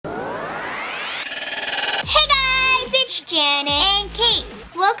Janet, and Kate.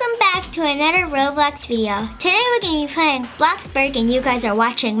 Welcome back to another Roblox video. Today we're going to be playing Bloxburg and you guys are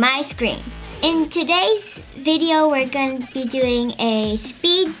watching my screen. In today's video, we're going to be doing a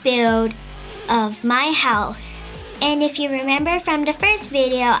speed build of my house. And if you remember from the first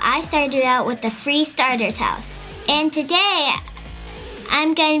video, I started out with the free starter's house. And today,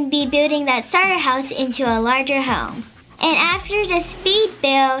 I'm going to be building that starter house into a larger home. And after the speed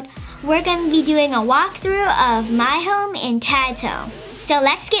build, we're going to be doing a walkthrough of my home and Tad's home. So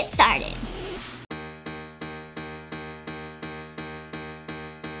let's get started.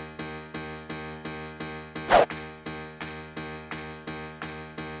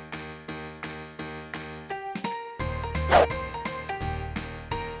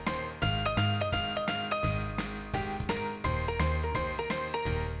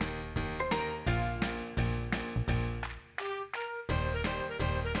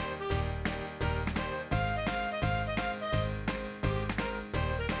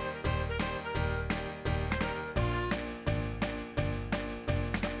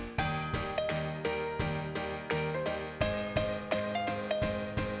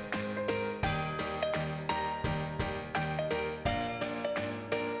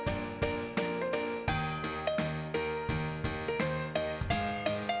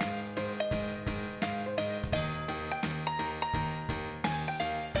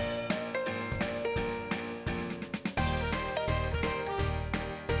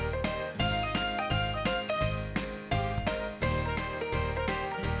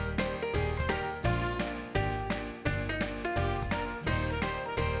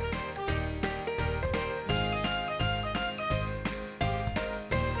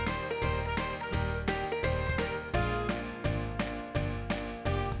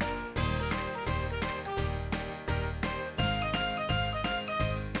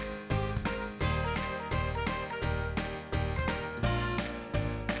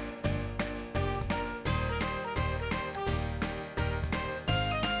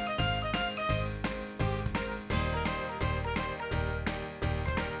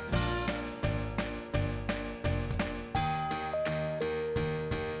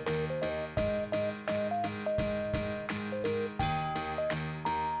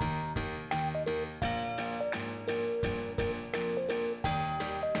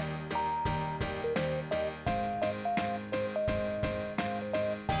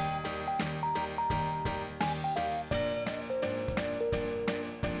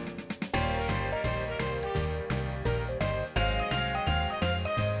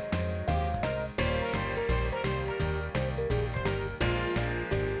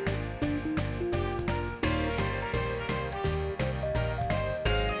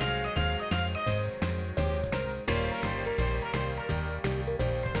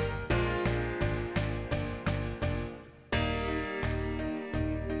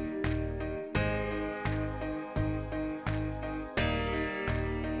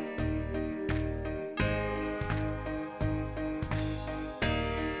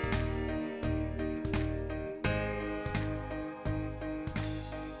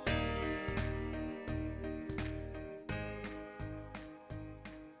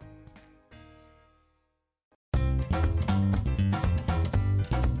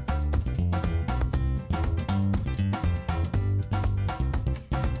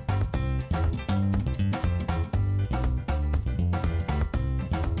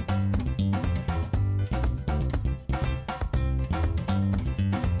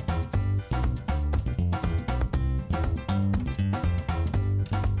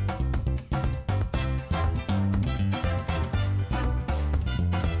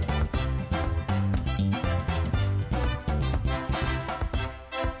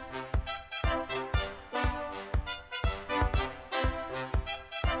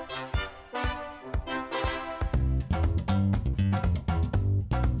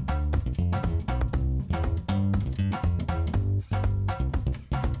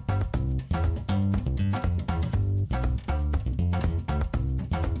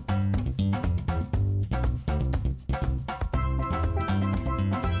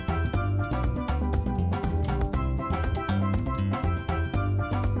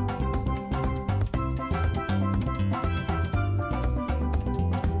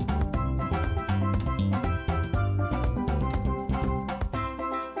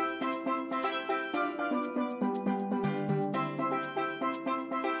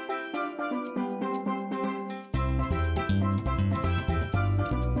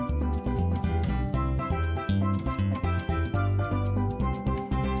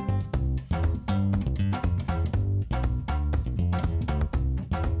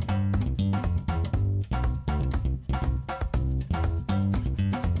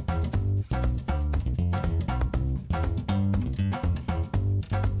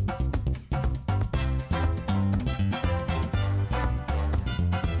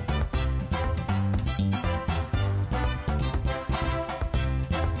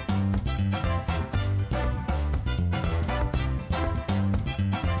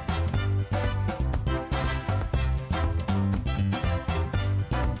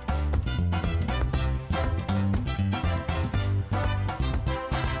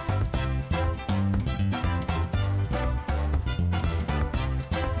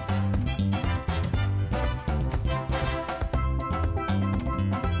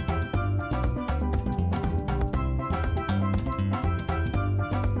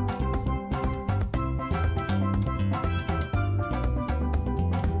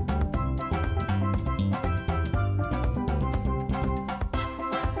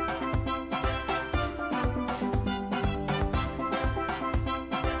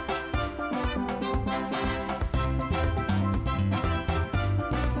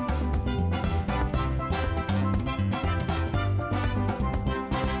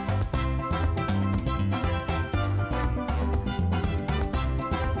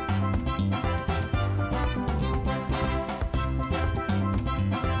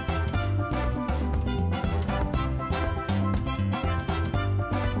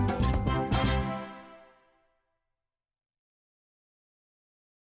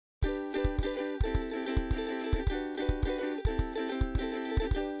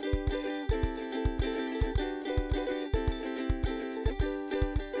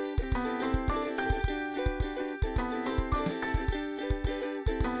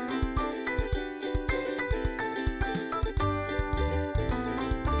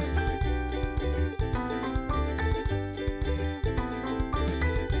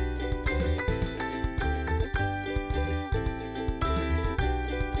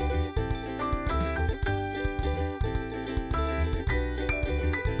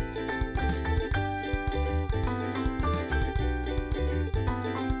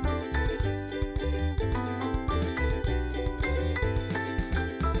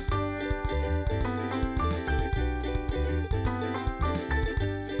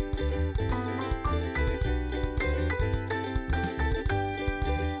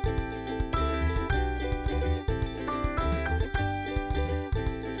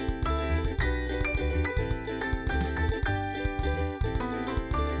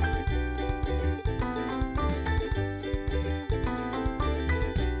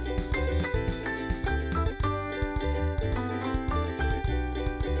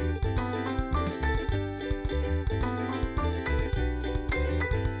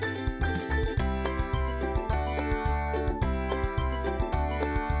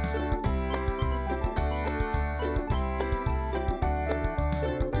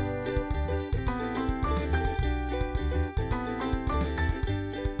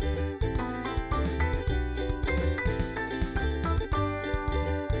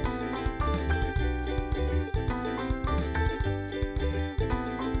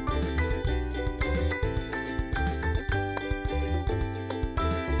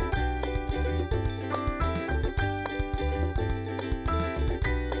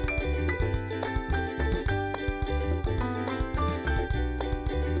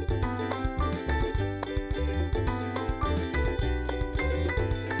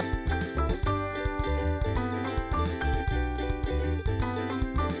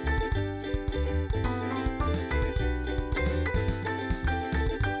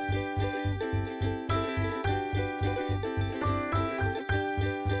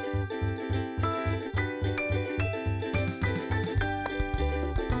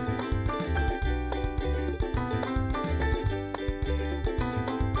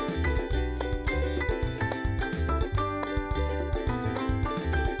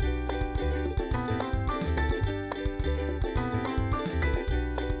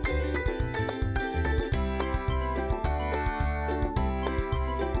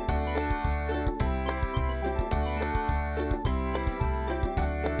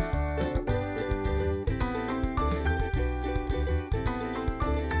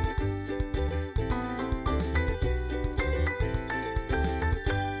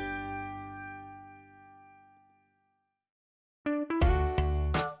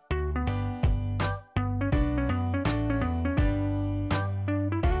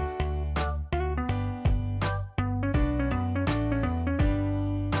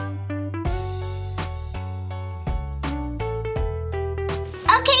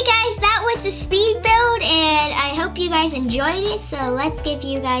 was the speed build, and I hope you guys enjoyed it. So let's give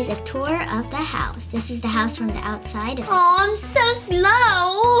you guys a tour of the house. This is the house from the outside. Oh, I'm so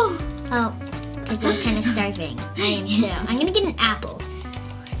slow. Oh, because you're kind of starving. I am too. I'm gonna get an apple.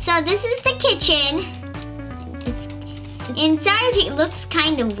 So this is the kitchen. And sorry if it looks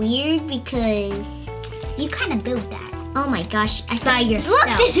kind of weird because You kind of built that. oh my gosh, I By yourself.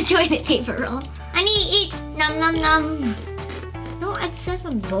 Look, there's a toilet paper roll. I need to eat. Nom nom nom. No, it says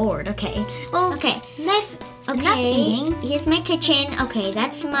I'm bored. Okay. Well, Okay. enough Okay, eating. here's my kitchen. Okay,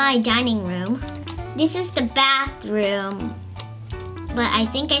 that's my dining room. This is the bathroom. But I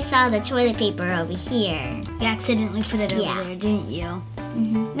think I saw the toilet paper over here. You accidentally put it over Yeah. there, didn't you?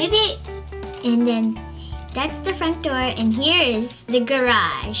 Maybe, and then that's the front door, and here is the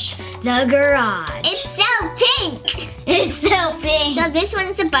garage. The garage. It's so pink! It's so big. So this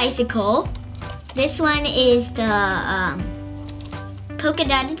one's the bicycle. This one is the polka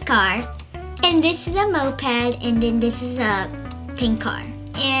dotted car. And this is a moped, and then this is a pink car.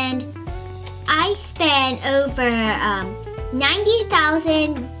 And I spent over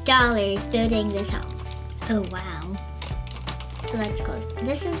 $90,000 building this home. Oh wow. So let's close.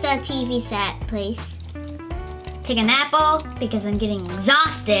 This is the TV set place. Take an apple because I'm getting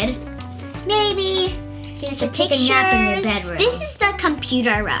exhausted. Maybe. You should take a nap in your bedroom. This is the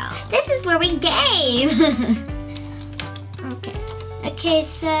computer room. This is where we game. Okay. Okay,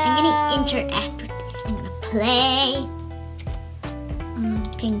 so I'm gonna interact with this. I'm gonna play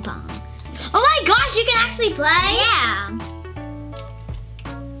ping pong. Oh my gosh, you can actually play? Yeah.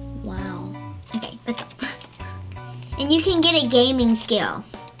 Wow. Okay, let's go. And you can get a gaming skill.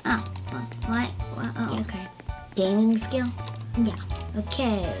 Oh, what? Oh, Yeah. okay. Gaming skill? Yeah.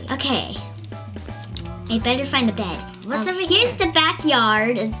 Okay. Okay. I better find a bed. What's over Here's the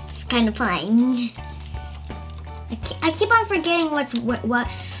backyard. It's kind of plain. I keep on forgetting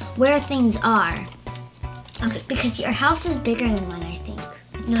where things are. Okay. Because your house is bigger than mine, I think.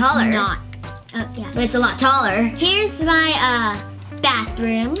 It's No, it's taller. not. Oh yeah. But it's a lot taller. Here's my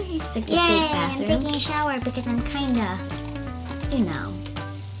bathroom. It's like a big I'm bathroom. taking a shower because I'm kinda, you know,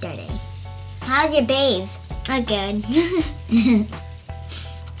 dirty. How's your bathe? Oh, good.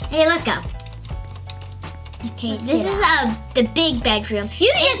 Okay, let's go. Okay, Let's this get is the big bedroom.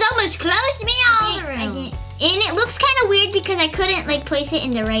 You just almost closed me all the I room. did- And it looks kind of weird because I couldn't like place it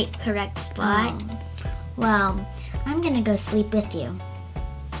in the right correct spot. Well, I'm gonna go sleep with you.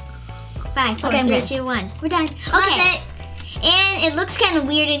 5, 4, Okay, I'm 3, good. 2, 1. We're done. Close Okay. it. And it looks kind of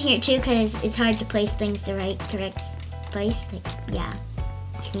weird in here too because it's hard to place things the right correct place. Like, yeah.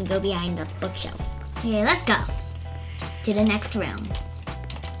 You can go behind the bookshelf. Okay, let's go to the next room.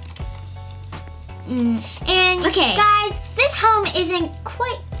 And Okay. guys, this home isn't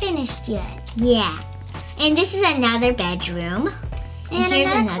quite finished yet. Yeah. And this is another bedroom. And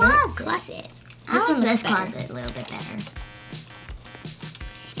here's another another closet. This This one looks this better. closet a little bit better.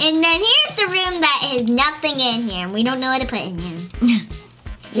 And then here's the room that has nothing in here. And we don't know what to put in here.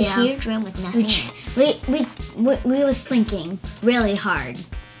 It's Yeah. a huge room with nothing in it. We was thinking really hard.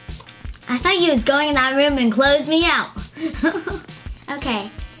 I thought you was going in that room and closed me out. Okay.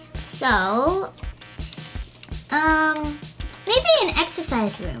 So, Maybe an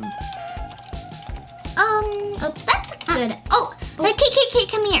exercise room. oh, that's good. Oh, Kate,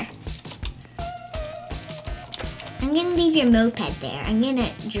 come here. I'm gonna leave your moped there. I'm gonna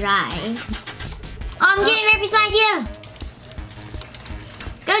drive. Oh, I'm getting right beside you.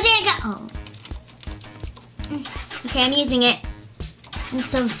 Go, Jay, go. Oh, Okay, I'm using it. I'm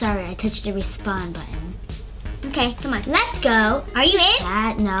so sorry. I touched the respawn button. Okay, come on. Let's go. Are you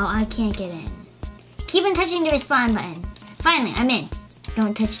in? No, I can't get in. Keep on touching the respawn button. Finally, I'm in.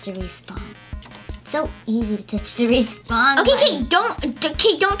 Don't touch the respawn. It's so easy to touch the respawn Okay, button.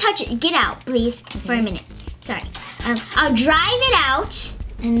 Kate, don't touch it. Get out, please, for a minute. Sorry. I'll drive it out.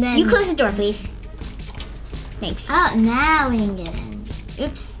 And then You close the door, please. Thanks. Oh, now we can get in.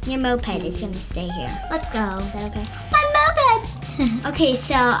 Oops, your moped is gonna stay here. Let's go. Is that okay? My moped. Okay,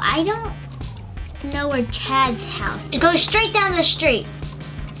 so I don't know where Chad's house is. Go straight down the street.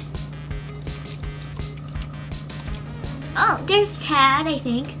 Oh, there's Tad, I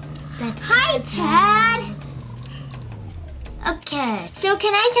think. That's Hi, Tad. Okay. So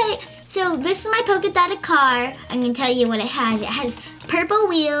can I tell you? So this is my polka dotted car. I'm gonna tell you what it has. It has purple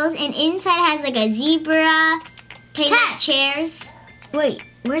wheels, and inside it has like a zebra painted Tad. chairs. Wait,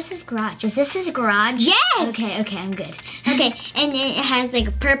 where's his garage? Is this his garage? Yes. Okay, I'm good. Okay, and then it has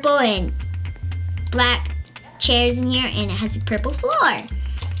like purple and black chairs in here, and it has a purple floor,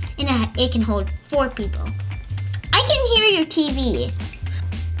 and it can hold 4 people. I can hear your TV.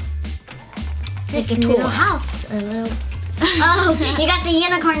 This Like a little toy. house, a little Oh, you got the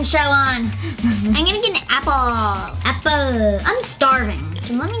unicorn show on. I'm gonna get an apple. Apple. I'm starving,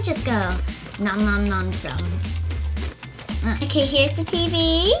 so let me just go. Nom nom nom some. Okay, here's the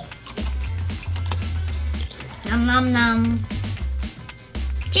TV. Nom nom nom.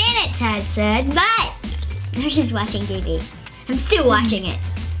 Janet, Tad said, but now she's watching TV. I'm still watching it.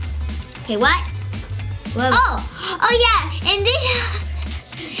 Okay, what? Whoa. Oh yeah, and this,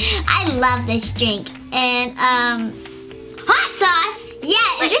 I love this drink. And hot sauce. Yeah,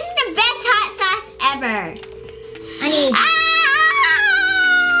 Wait. this is the best hot sauce ever. I need. Ah!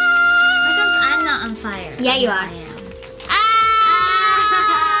 How comes I'm not on fire? Yeah, you I are. am.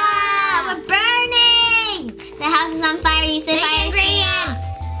 We're burning. The house is on fire. You said Big fire ingredients.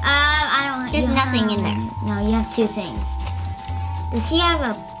 I don't want. There's you nothing have- in there. No, you have two things. Does he have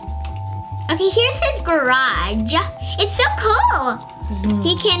a? Okay, here's his garage. It's so cool.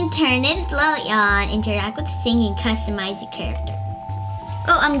 He can turn it slowly on, interact with the singing, customize the character.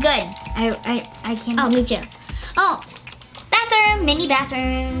 Oh, I'm good. I can't. Oh, me too. Oh, bathroom, mini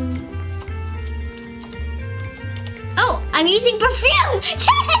bathroom. Oh, I'm using perfume.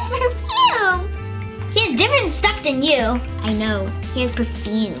 Chad has perfume. He has different stuff than you. I know. He has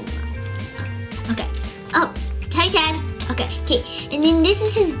perfume. Okay. Oh, hi, Chad. Okay. And then this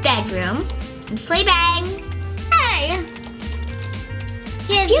is his bedroom. Sleigh bag. Hey.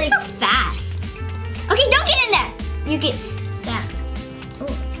 He has You're like- so fast. Okay, don't get in there. You get stuck.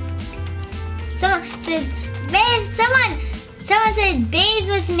 Someone said, bathe. Someone said, bathe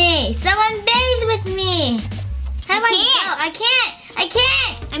with me. Someone bathe with me. How do I go? I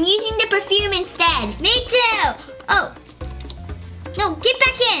can't. I'm using the perfume instead. Me too. Oh. No, get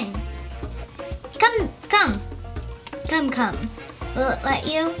back in. Come. Will it let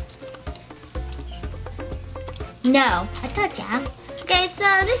you? No. I thought yeah. Okay,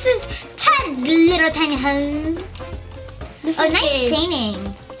 so this is Ted's little tiny home. This Oh, is nice his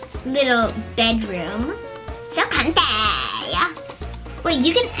painting. little bedroom. So comfy. Wait,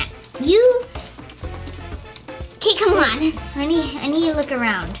 you. Okay, come on. I need to look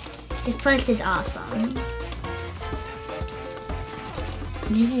around. This place is awesome.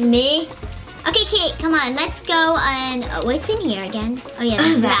 This is me. Okay, Kate, come on. Let's go and what's in here again? Oh yeah,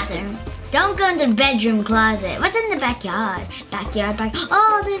 the bathroom. Don't go in the bedroom closet. What's in the backyard?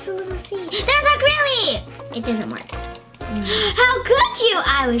 Oh, there's a little seat. There's a grilly. It doesn't work. How could you?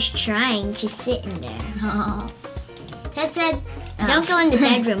 I was trying to sit in there. Oh. That said, don't go in the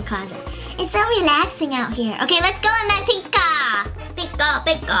bedroom closet. It's so relaxing out here. Okay, let's go in that pink car. Let's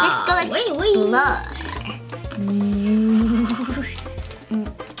go explore.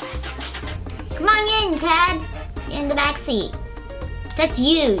 Come on in, Ted. In the back seat. Touch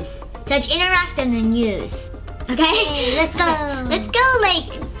use. Touch interact and then use. Okay, let's go. Okay. Let's go like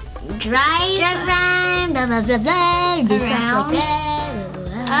drive Drive around, blah blah blah blah. Do stuff Around. like that. Blah,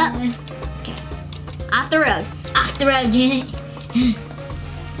 blah, blah. Okay. Off the road. Off the road, Janet.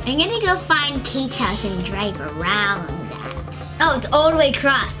 I'm gonna go find Kate's house and drive around that. Oh, it's all the way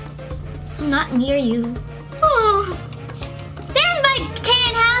across. I'm not near you. Oh, There's my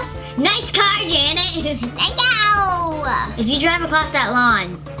tan house. Nice car, Janet. thank you. If you drive across that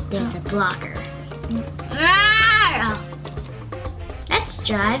lawn, there's a blocker. Rawr. Let's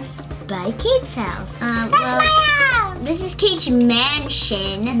drive by Kate's house. That's my house. This is Kate's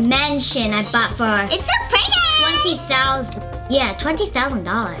mansion. Mansion I bought for It's so pretty. $20,000. Yeah, $20,000.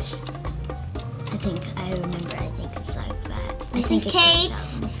 I think I remember. I think it's like that. I This think is it's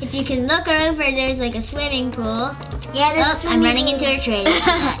Kate's. $20,000. If you can look over, there's like a swimming pool. Yeah, Oh, there's I'm running into a tree.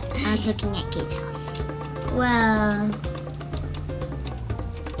 I was looking at Kate's house. Well,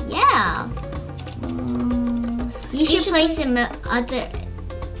 Yeah. You should play some other.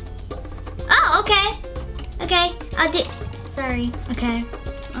 oh, okay. Okay, I'll do. Sorry. Okay,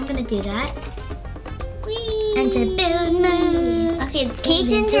 I'm gonna do that. Whee! Enter build mode. Okay,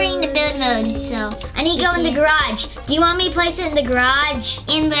 Kate's entering the build mode, so I need to go in the garage. Do you want me to place it in the garage?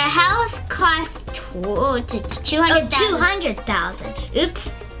 and the house costs Oh, 200,000. 200,000.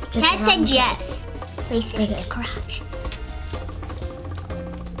 Oops. Ted said yes. Place it in Okay. the garage.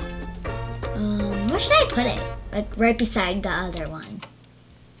 Where should I put it? Like right beside the other one.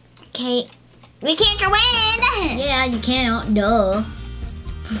 Okay, we can't go in. Yeah, you can't. Duh.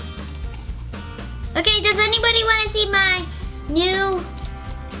 Okay, does anybody want to see my new?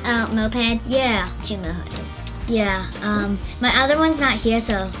 Moped. Yeah, Two moped. yeah. My other one's not here,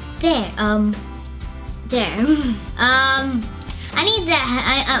 so there. There. I need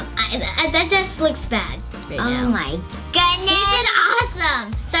that. That just looks bad. Right Oh now. my goodness. You did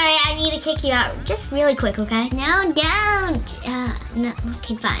awesome. Sorry, I need to kick you out just really quick, okay? No, don't. No,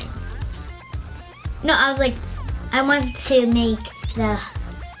 okay, fine. No, I was like, I want to make the.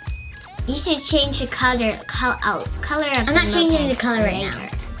 You should change the color of. I'm not changing the color right now.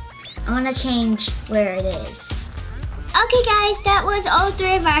 I want to change where it is. Okay, guys, that was all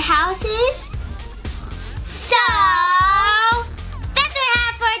 3 of our houses. So that's what we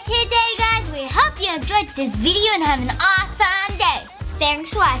have for today, guys. We hope you enjoyed this video and have an awesome day.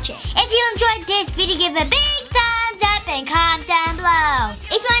 Thanks for watching. If you enjoyed this video, give a big thumbs up and comment down below.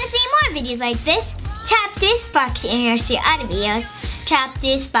 If you want to see more videos like this, tap this box and you'll see other videos. Tap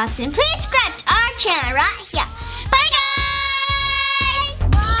this box and please subscribe to our channel right here.